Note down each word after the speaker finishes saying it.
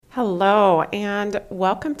Hello, and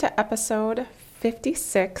welcome to episode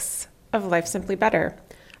 56 of Life Simply Better.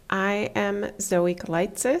 I am Zoe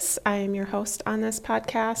Kalitzis. I am your host on this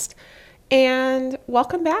podcast, and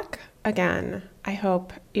welcome back again. I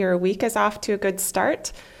hope your week is off to a good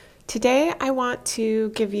start. Today, I want to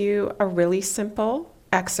give you a really simple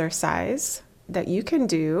exercise that you can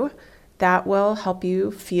do that will help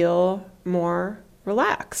you feel more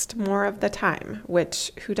relaxed more of the time,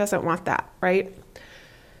 which who doesn't want that, right?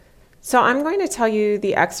 So I'm going to tell you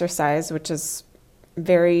the exercise, which is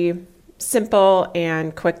very simple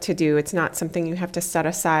and quick to do. It's not something you have to set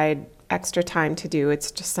aside extra time to do. It's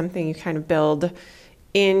just something you kind of build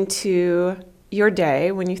into your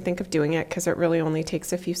day when you think of doing it, because it really only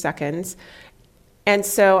takes a few seconds. And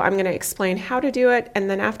so I'm going to explain how to do it. And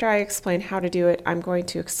then after I explain how to do it, I'm going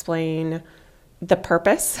to explain the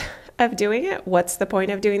purpose of doing it. What's the point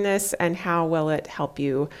of doing this, and how will it help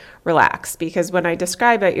you relax? Because when I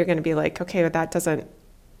describe it, you're going to be like, okay, but that doesn't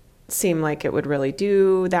seem like it would really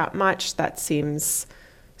do that much. That seems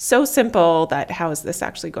so simple that how is this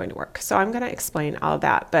actually going to work? So I'm going to explain all of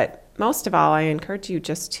that. But most of all, I encourage you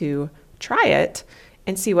just to try it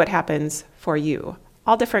and see what happens for you.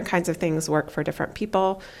 All different kinds of things work for different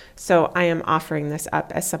people. So I am offering this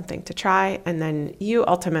up as something to try, and then you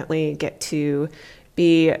ultimately get to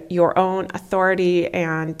be your own authority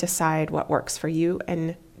and decide what works for you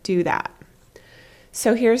and do that.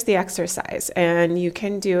 So here's the exercise, and you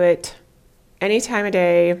can do it any time of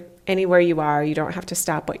day, anywhere you are. You don't have to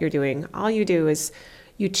stop what you're doing. All you do is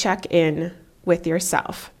you check in with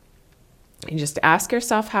yourself. You just ask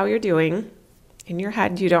yourself how you're doing. In your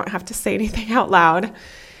head, you don't have to say anything out loud.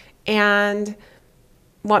 And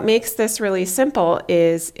what makes this really simple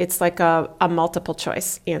is it's like a multiple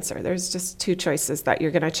choice answer. There's just two choices that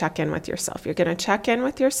you're going to check in with yourself. You're going to check in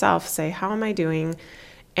with yourself, say, how am I doing?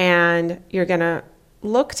 And you're going to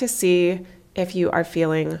look to see if you are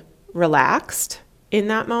feeling relaxed in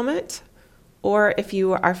that moment or if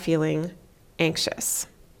you are feeling anxious,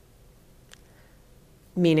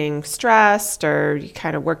 meaning stressed or you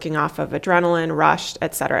kind of working off of adrenaline, rushed,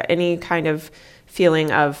 etc. Any kind of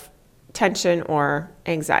feeling of tension or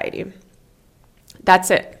anxiety.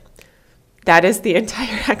 That's it. That is the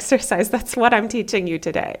entire exercise. That's what I'm teaching you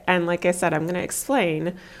today. And like I said, I'm going to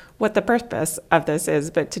explain what the purpose of this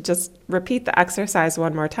is, but to just repeat the exercise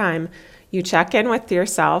one more time, you check in with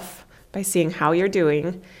yourself by seeing how you're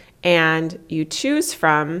doing, and you choose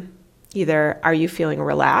from either are you feeling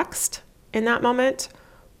relaxed in that moment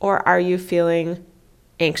or are you feeling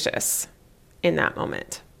anxious in that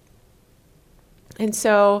moment? And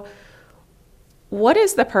so what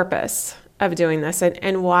is the purpose of doing this,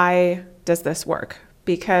 and why does this work?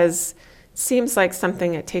 Because it seems like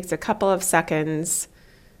something that takes a couple of seconds.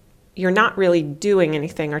 You're not really doing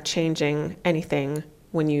anything or changing anything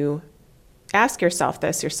when you ask yourself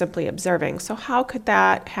this. You're simply observing. So how could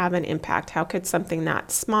that have an impact? How could something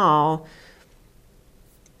that small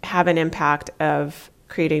have an impact of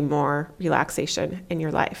creating more relaxation in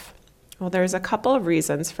your life? Well, there's a couple of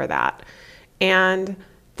reasons for that. And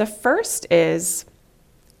the first is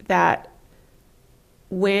that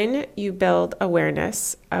when you build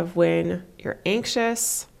awareness of when you're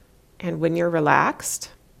anxious and when you're relaxed,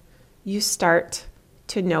 you start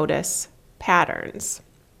to notice patterns.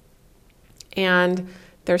 And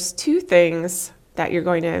there's two things that you're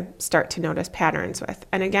going to start to notice patterns with.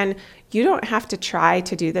 And again, you don't have to try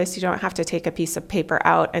to do this. You don't have to take a piece of paper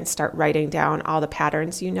out and start writing down all the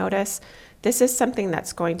patterns you notice. This is something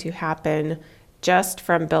that's going to happen just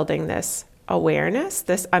from building this awareness.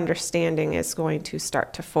 This understanding is going to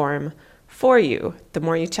start to form for you. The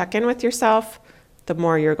more you check in with yourself, the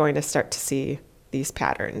more you're going to start to see these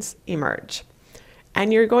patterns emerge.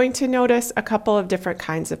 And you're going to notice a couple of different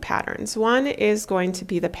kinds of patterns. One is going to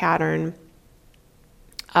be the pattern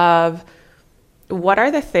of what are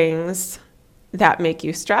the things that make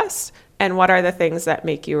you stressed and what are the things that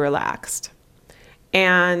make you relaxed.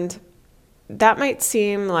 And that might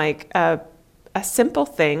seem like a simple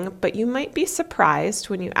thing, but you might be surprised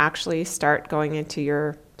when you actually start going into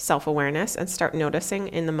your self-awareness and start noticing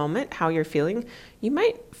in the moment how you're feeling. You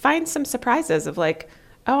might find some surprises of like,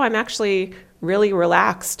 oh, I'm actually really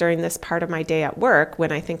relaxed during this part of my day at work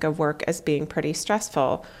when I think of work as being pretty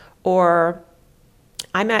stressful. Or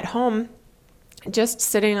I'm at home just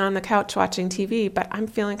sitting on the couch watching TV, but I'm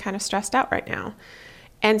feeling kind of stressed out right now.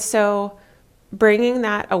 And so bringing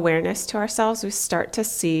that awareness to ourselves, we start to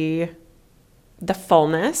see the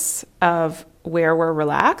fullness of where we're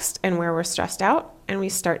relaxed and where we're stressed out, and we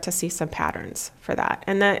start to see some patterns for that.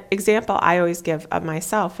 And the example I always give of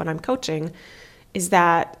myself when I'm coaching is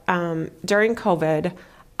that during COVID,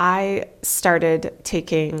 I started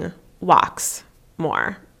taking walks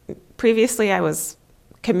more. Previously, I was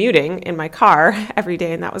commuting in my car every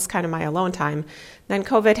day, and that was kind of my alone time. Then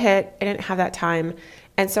COVID hit, I didn't have that time.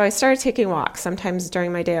 And so I started taking walks, sometimes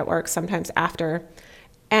during my day at work, sometimes after.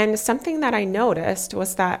 And something that I noticed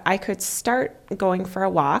was that I could start going for a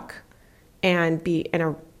walk and be in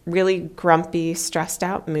a really grumpy, stressed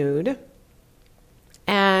out mood.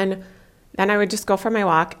 And then I would just go for my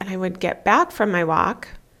walk, and I would get back from my walk,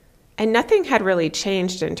 and nothing had really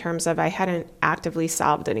changed in terms of I hadn't actively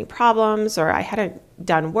solved any problems, or I hadn't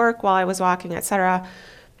done work while I was walking, etc.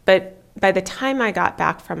 But by the time I got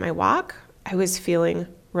back from my walk, I was feeling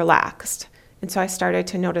relaxed. And so I started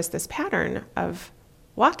to notice this pattern of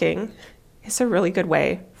walking is a really good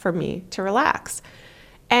way for me to relax.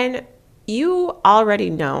 And you already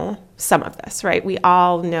know some of this, right? We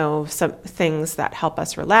all know some things that help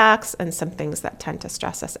us relax and some things that tend to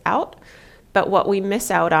stress us out. But what we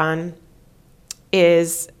miss out on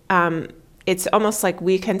is it's almost like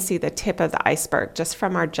we can see the tip of the iceberg just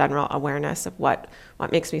from our general awareness of what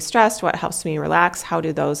makes me stressed, what helps me relax, how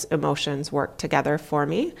do those emotions work together for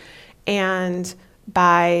me. And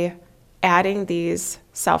by adding these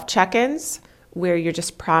self-check-ins where you're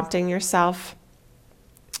just prompting yourself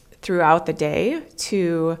throughout the day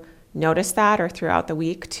to notice that, or throughout the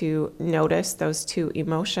week to notice those two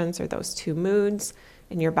emotions or those two moods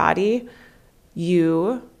in your body,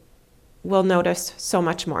 you will notice so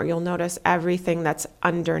much more. You'll notice everything that's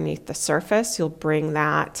underneath the surface. You'll bring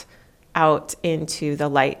that out into the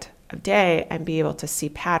light of day and be able to see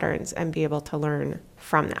patterns and be able to learn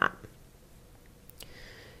from that.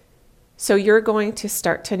 So you're going to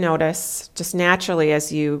start to notice just naturally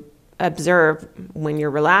as you observe when you're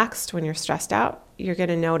relaxed, when you're stressed out, you're going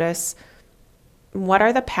to notice what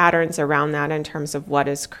are the patterns around that in terms of what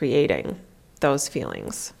is creating those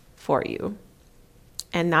feelings for you.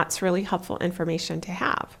 And that's really helpful information to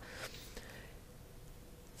have.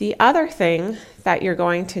 The other thing that you're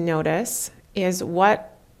going to notice is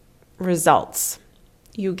what results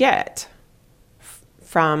you get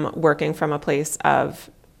from working from a place of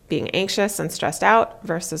being anxious and stressed out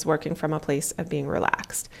versus working from a place of being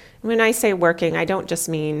relaxed. When I say working, I don't just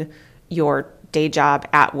mean your day job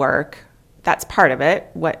at work. That's part of it,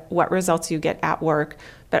 what results you get at work,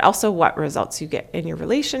 but also what results you get in your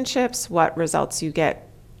relationships, what results you get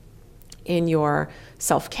in your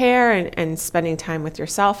self-care and spending time with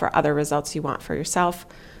yourself, or other results you want for yourself.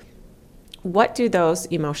 What do those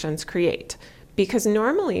emotions create? Because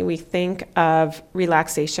normally we think of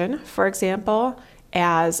relaxation, for example,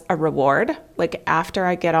 as a reward. Like after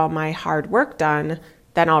I get all my hard work done,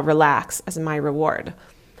 then I'll relax as my reward.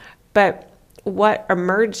 But what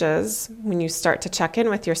emerges when you start to check in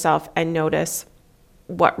with yourself and notice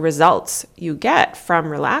what results you get from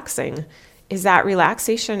relaxing is that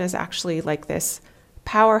relaxation is actually like this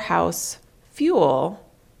powerhouse fuel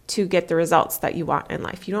to get the results that you want in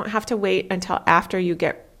life. You don't have to wait until after you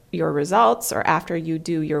get your results or after you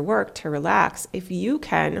do your work to relax. If you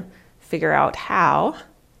can figure out how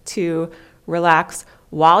to relax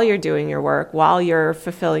while you're doing your work, while you're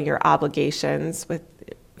fulfilling your obligations with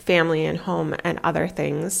family and home and other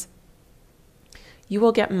things, you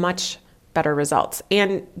will get much better results.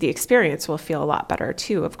 And the experience will feel a lot better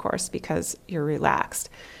too, of course, because you're relaxed.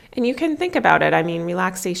 And you can think about it. I mean,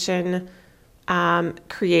 relaxation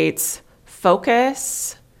creates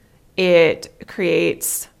focus. It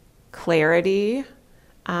creates clarity.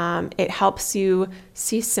 It helps you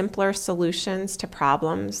see simpler solutions to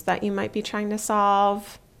problems that you might be trying to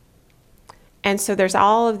solve. And so there's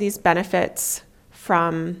all of these benefits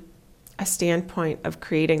from a standpoint of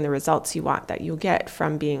creating the results you want that you get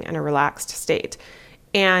from being in a relaxed state.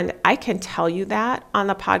 And I can tell you that on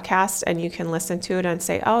the podcast, and you can listen to it and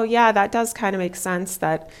say, oh yeah, that does kind of make sense,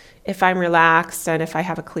 that if I'm relaxed and if I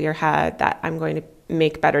have a clear head, that I'm going to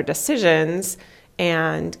make better decisions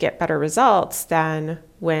and get better results than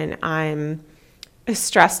when I'm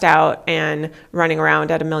stressed out and running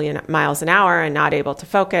around at 1,000,000 miles an hour and not able to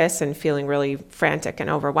focus and feeling really frantic and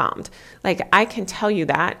overwhelmed. Like, I can tell you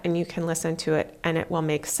that, and you can listen to it and it will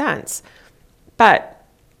make sense. But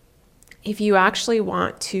if you actually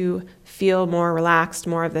want to feel more relaxed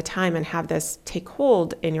more of the time and have this take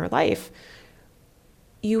hold in your life,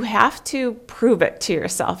 you have to prove it to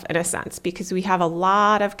yourself in a sense, because we have a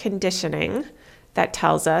lot of conditioning that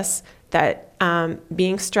tells us that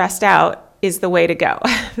being stressed out is the way to go,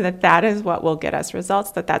 that is what will get us results,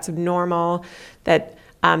 that's normal, that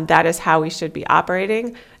is how we should be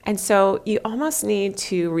operating. And so you almost need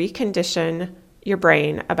to recondition your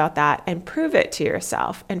brain about that and prove it to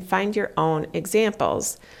yourself and find your own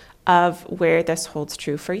examples of where this holds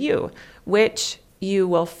true for you, which you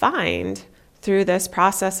will find through this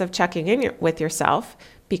process of checking in with yourself,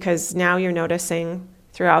 because now you're noticing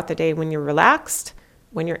throughout the day when you're relaxed,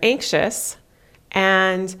 when you're anxious,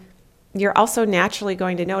 and you're also naturally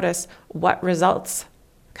going to notice what results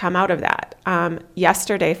come out of that.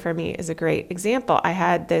 Yesterday for me is a great example. I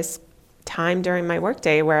had this time during my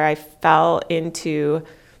workday where I fell into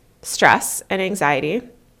stress and anxiety.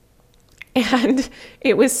 And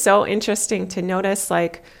it was so interesting to notice,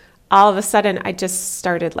 like, all of a sudden I just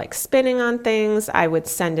started like spinning on things. I would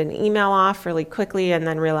send an email off really quickly and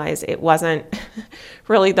then realize it wasn't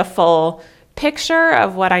really the full picture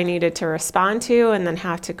of what I needed to respond to, and then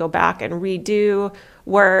have to go back and redo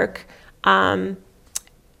work. And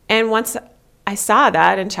once I saw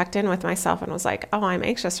that and checked in with myself and was like, oh, I'm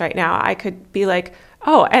anxious right now, I could be like,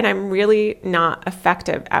 oh, and I'm really not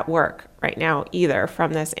effective at work right now either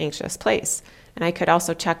from this anxious place. And I could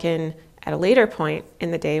also check in at a later point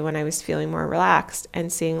in the day when I was feeling more relaxed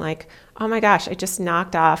and seeing like, oh my gosh, I just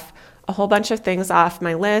knocked off a whole bunch of things off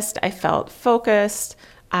my list. I felt focused.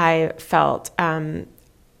 I felt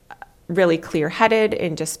really clear-headed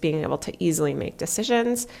in just being able to easily make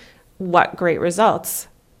decisions. What great results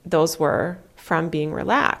those were from being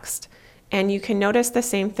relaxed. And you can notice the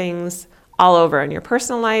same things all over in your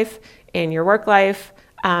personal life, in your work life,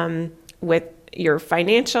 with your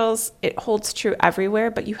financials. It holds true everywhere,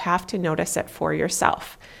 but you have to notice it for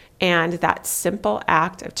yourself. And that simple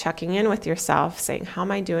act of checking in with yourself, saying, how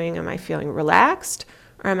am I doing? Am I feeling relaxed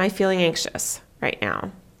or am I feeling anxious right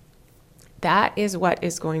now? That is what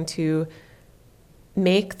is going to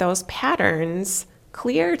make those patterns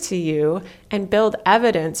clear to you and build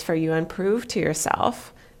evidence for you and prove to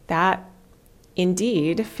yourself that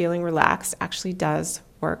indeed feeling relaxed actually does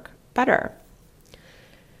work better.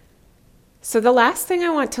 So the last thing I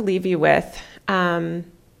want to leave you with in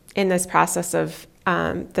this process of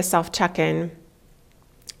the self-check-in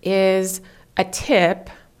is a tip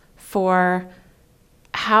for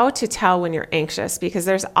how to tell when you're anxious, because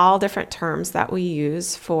there's all different terms that we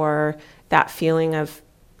use for that feeling of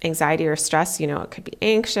anxiety or stress. You know, it could be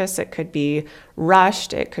anxious, it could be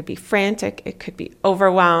rushed, it could be frantic, it could be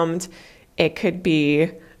overwhelmed, it could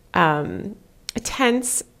be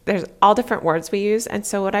tense. There's all different words we use. And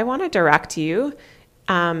so what I want to direct you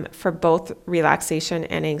for both relaxation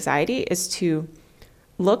and anxiety is to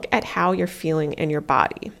look at how you're feeling in your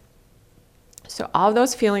body. So all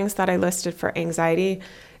those feelings that I listed for anxiety,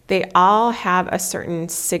 they all have a certain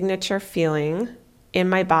signature feeling in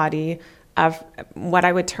my body of what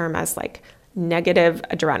I would term as like negative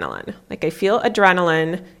adrenaline. Like I feel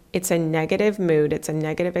adrenaline, it's a negative mood, it's a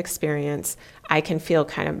negative experience. I can feel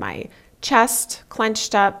kind of my chest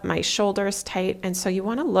clenched up, my shoulders tight. And so you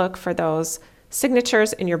want to look for those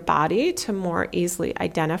signatures in your body to more easily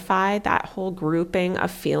identify that whole grouping of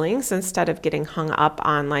feelings instead of getting hung up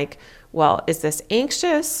on like, well, is this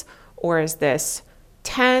anxious or is this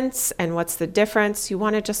tense? And what's the difference? You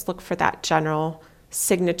want to just look for that general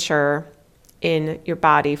signature in your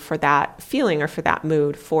body for that feeling or for that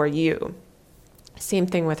mood for you. Same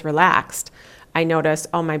thing with relaxed. I notice,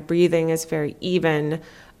 oh, my breathing is very even.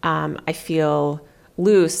 I feel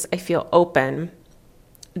loose. I feel open.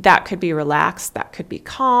 That could be relaxed. That could be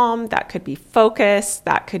calm. That could be focused.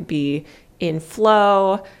 That could be in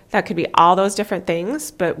flow. That could be all those different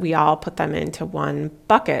things, but we all put them into one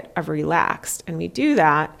bucket of relaxed. And we do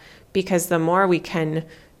that because the more we can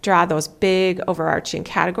draw those big overarching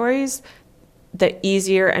categories, the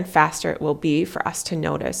easier and faster it will be for us to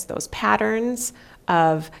notice those patterns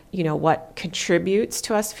of, you know, what contributes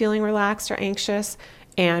to us feeling relaxed or anxious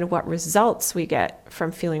and what results we get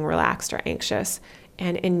from feeling relaxed or anxious.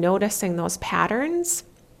 And in noticing those patterns,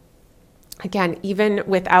 again, even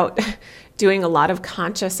without doing a lot of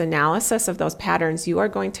conscious analysis of those patterns, you are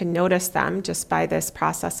going to notice them just by this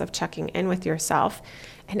process of checking in with yourself.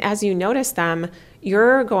 And as you notice them,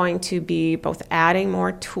 you're going to be both adding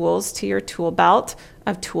more tools to your tool belt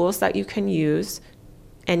of tools that you can use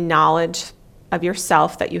and knowledge of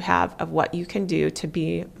yourself that you have of what you can do to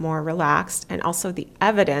be more relaxed, and also the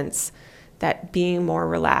evidence that being more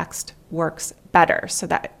relaxed works better so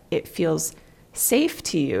that it feels safe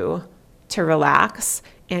to you to relax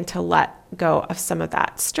and to let go of some of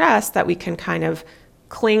that stress that we can kind of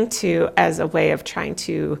cling to as a way of trying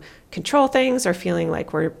to control things or feeling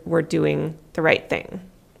like we're doing the right thing.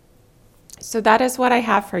 So that is what I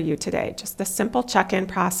have for you today. Just the simple check-in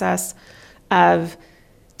process of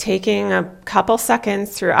taking a couple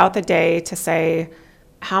seconds throughout the day to say,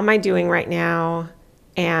 how am I doing right now?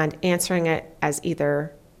 And answering it as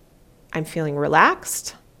either I'm feeling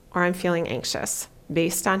relaxed or I'm feeling anxious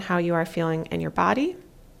based on how you are feeling in your body.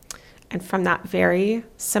 And from that very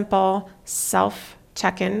simple self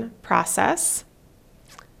check-in process,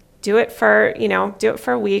 do it for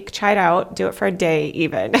a week, try it out, do it for a day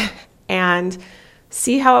even, and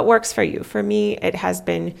see how it works for you. For me, it has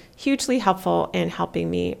been hugely helpful in helping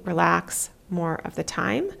me relax more of the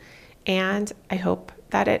time, and I hope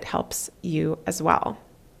that it helps you as well.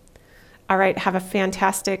 All right, have a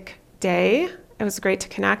fantastic day. It was great to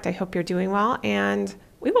connect. I hope you're doing well, and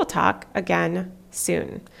we will talk again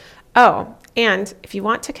soon. Oh, and if you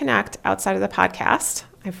want to connect outside of the podcast,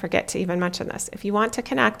 I forget to even mention this. If you want to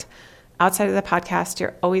connect outside of the podcast,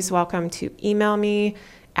 you're always welcome to email me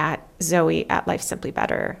at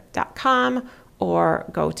zoe@lifesimplybetter.com or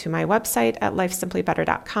go to my website at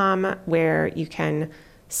lifesimplybetter.com, where you can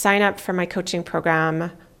sign up for my coaching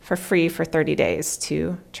program for free for 30 days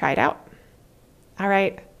to try it out. All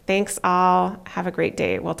right. Thanks all. Have a great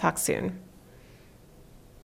day. We'll talk soon.